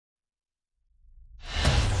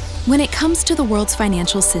When it comes to the world's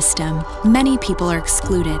financial system, many people are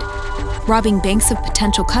excluded, robbing banks of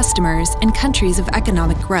potential customers and countries of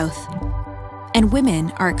economic growth. And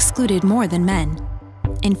women are excluded more than men.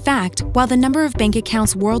 In fact, while the number of bank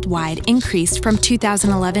accounts worldwide increased from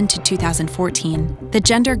 2011 to 2014, the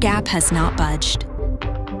gender gap has not budged.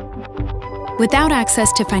 Without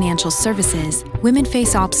access to financial services, women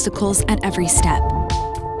face obstacles at every step.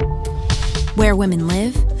 Where women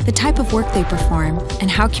live, the type of work they perform,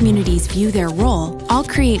 and how communities view their role all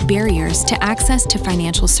create barriers to access to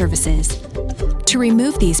financial services. To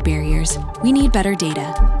remove these barriers, we need better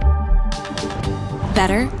data.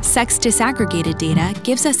 Better, sex-disaggregated data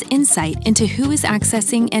gives us insight into who is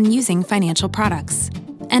accessing and using financial products,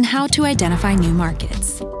 and how to identify new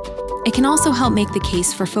markets. It can also help make the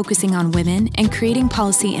case for focusing on women and creating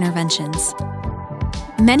policy interventions.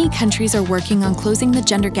 Many countries are working on closing the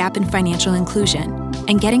gender gap in financial inclusion,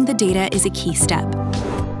 and getting the data is a key step.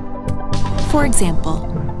 For example,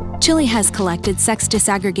 Chile has collected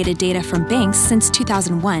sex-disaggregated data from banks since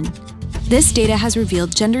 2001. This data has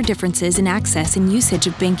revealed gender differences in access and usage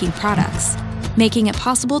of banking products, making it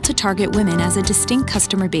possible to target women as a distinct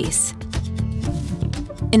customer base.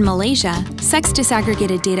 In Malaysia,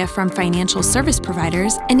 sex-disaggregated data from financial service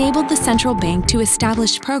providers enabled the central bank to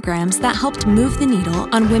establish programs that helped move the needle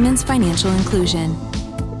on women's financial inclusion.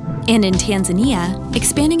 And in Tanzania,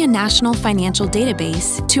 expanding a national financial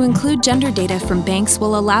database to include gender data from banks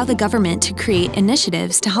will allow the government to create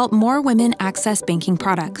initiatives to help more women access banking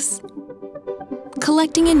products.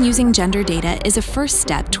 Collecting and using gender data is a first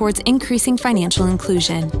step towards increasing financial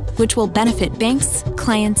inclusion, which will benefit banks,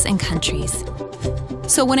 clients, and countries.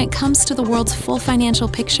 So when it comes to the world's full financial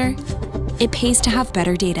picture, it pays to have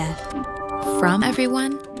better data. From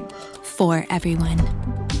everyone, for everyone.